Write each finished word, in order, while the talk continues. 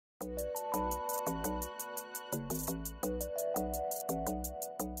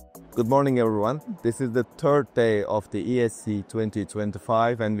Good morning, everyone. This is the third day of the ESC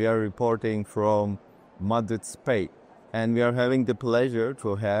 2025, and we are reporting from Madrid, Spain. And we are having the pleasure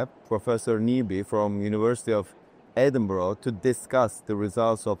to have Professor Newby from University of Edinburgh to discuss the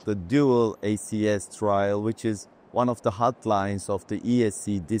results of the DUAL-ACS trial, which is one of the hotlines of the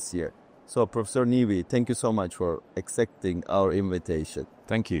ESC this year. So, Professor Newby, thank you so much for accepting our invitation.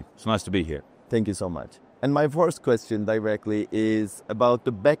 Thank you. It's nice to be here. Thank you so much. And my first question directly is about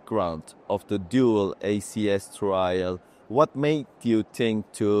the background of the DUAL-ACS trial. What made you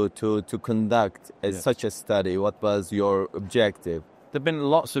think to conduct such a study? What was your objective? There have been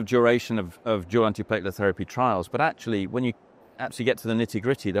lots of duration of dual antiplatelet therapy trials, but actually, when you actually get to the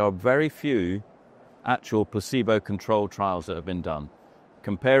nitty-gritty, there are very few actual placebo-controlled trials that have been done.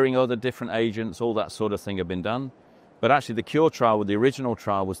 Comparing other different agents, all that sort of thing have been done. But actually the CURE trial, with the original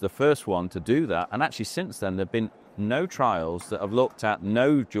trial, was the first one to do that. And actually since then, there have been no trials that have looked at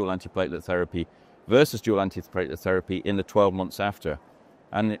no dual antiplatelet therapy versus dual antiplatelet therapy in the 12 months after,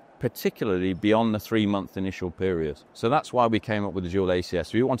 and particularly beyond the 3-month initial period. So that's why we came up with the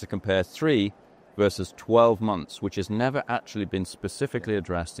DUAL-ACS. We want to compare 3 versus 12 months, which has never actually been specifically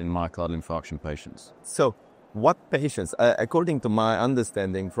addressed in myocardial infarction patients. So what patients, according to my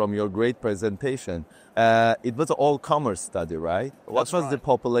understanding from your great presentation, it was an all-comers study, right? What was the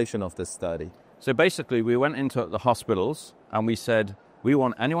population of the study? So basically, we went into the hospitals and we said, we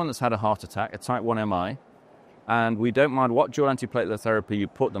want anyone that's had a heart attack, a type 1 MI, and we don't mind what dual antiplatelet therapy you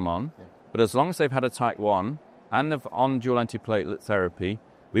put them on, but as long as they've had a type 1 and they're on dual antiplatelet therapy,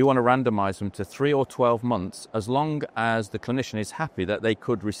 we want to randomize them to 3 or 12 months, as long as the clinician is happy that they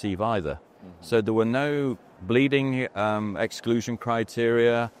could receive either. So there were no bleeding exclusion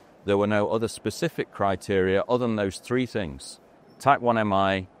criteria. There were no other specific criteria other than those 3 things: type 1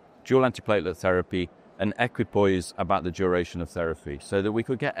 MI, dual antiplatelet therapy, and equipoise about the duration of therapy, so that we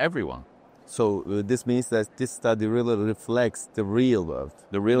could get everyone. So this means that this study really reflects the real world.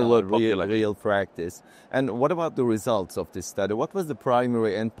 The real world population. Real practice. And what about the results of this study? What was the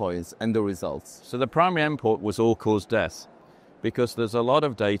primary endpoints and the results? So the primary endpoint was all-cause death, because there's a lot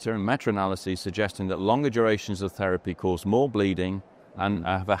of data and meta-analyses suggesting that longer durations of therapy cause more bleeding and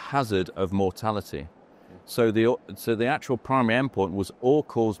have a hazard of mortality. So the actual primary endpoint was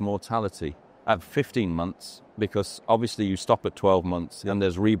all-cause mortality at 15 months, because obviously you stop at 12 months and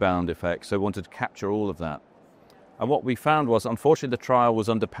there's rebound effects, so we wanted to capture all of that. And what we found was, unfortunately, the trial was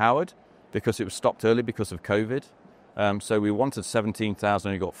underpowered because it was stopped early because of COVID. So we wanted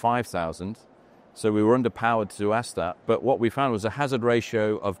 17,000 and we got 5,000. So we were underpowered to ask that. But what we found was a hazard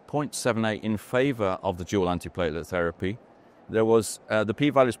ratio of 0.78 in favor of the dual antiplatelet therapy. There was, the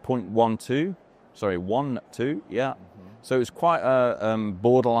p-value is 0.12, yeah. So it was quite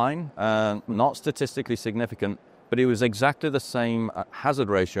borderline, not statistically significant, but it was exactly the same hazard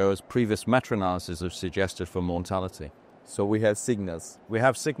ratio as previous meta-analyses have suggested for mortality. So we have signals. We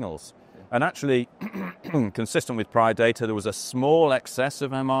have signals. And actually, consistent with prior data, there was a small excess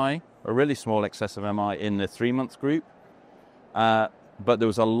of MI, a really small excess of MI in the 3-month group, but there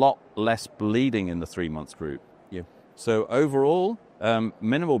was a lot less bleeding in the 3-month group. Yeah. So overall,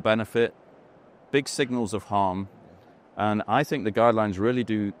 minimal benefit, big signals of harm, and I think the guidelines really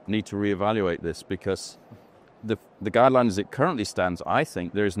do need to reevaluate this, because the guideline as it currently stands, I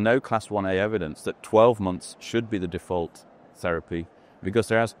think there is no Class 1A evidence that 12 months should be the default therapy, because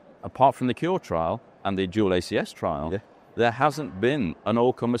there has, apart from the CURE trial and the DUAL-ACS trial, there hasn't been an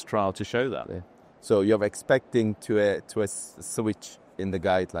all-comers trial to show that. So you're expecting to a switch in the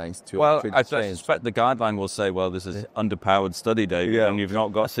guidelines to Well, I change. suspect the guideline will say, well, this is underpowered study data and you've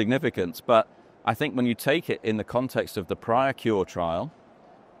not got significance. But I think when you take it in the context of the prior CURE trial,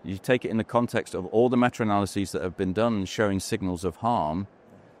 you take it in the context of all the meta-analyses that have been done showing signals of harm,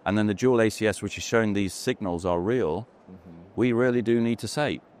 and then the DUAL-ACS, which is showing these signals are real, we really do need to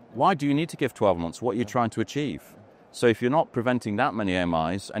say, why do you need to give 12 months? What are you trying to achieve? So if you're not preventing that many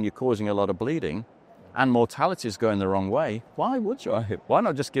MIs and you're causing a lot of bleeding and mortality is going the wrong way, why would you? Why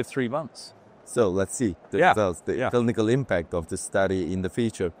not just give 3 months? So let's see the results, the clinical impact of the study in the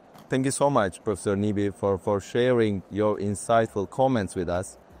future. Thank you so much, Professor Newby, for sharing your insightful comments with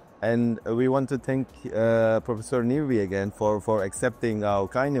us. And we want to thank Professor Newby again for accepting our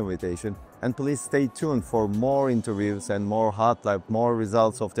kind invitation. And please stay tuned for more interviews and more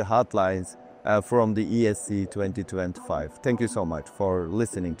results of the hotlines from the ESC 2025. Thank you so much for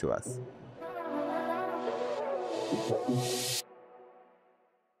listening to us.